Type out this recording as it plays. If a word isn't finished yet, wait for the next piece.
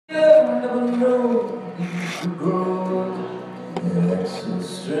know you could grow so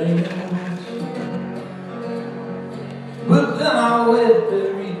strange. But then I went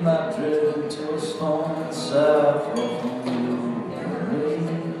buried my dread into a storm inside from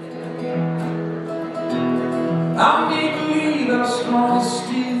I made believe I was strong as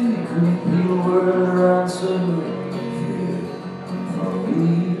steel. You couldn't be a word around so here from me.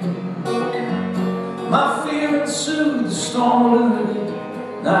 My fear ensued, the storm looted.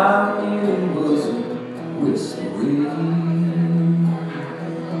 Now I knew it was a whistle wind.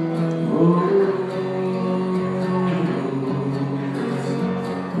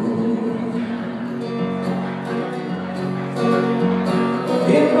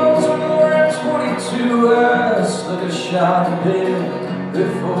 It knows I'm wearing 22 hours, like a shot in bed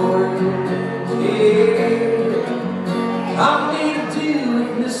before it. I made a deal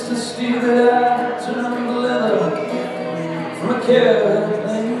with Mr. Steel that I turned the leather from a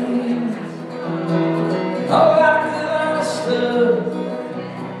caravan. All I could understand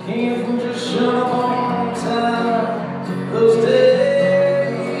came from just showing up on time. Those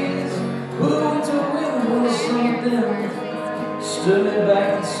days, who went to win was something stood me back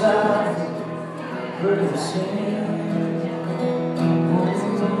inside, heard him sing.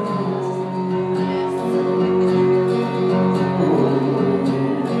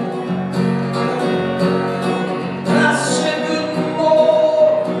 And I said good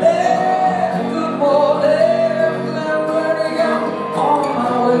morning, and I'm ready on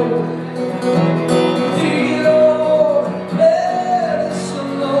my way. The old man is so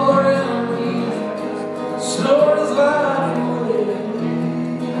low and slow as life away.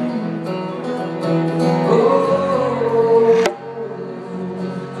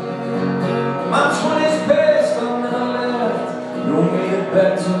 My 20s passed, I never left. No made it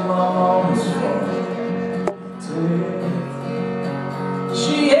back to my mama's farm.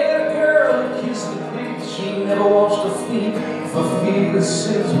 She had a girl who kissed the pig. She never washed her feet for fear the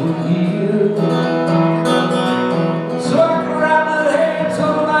sins would heal. So I grabbed her hands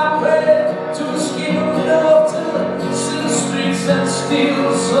on my bed to escape from the door to the city streets and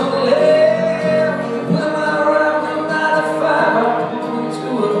steal some legs.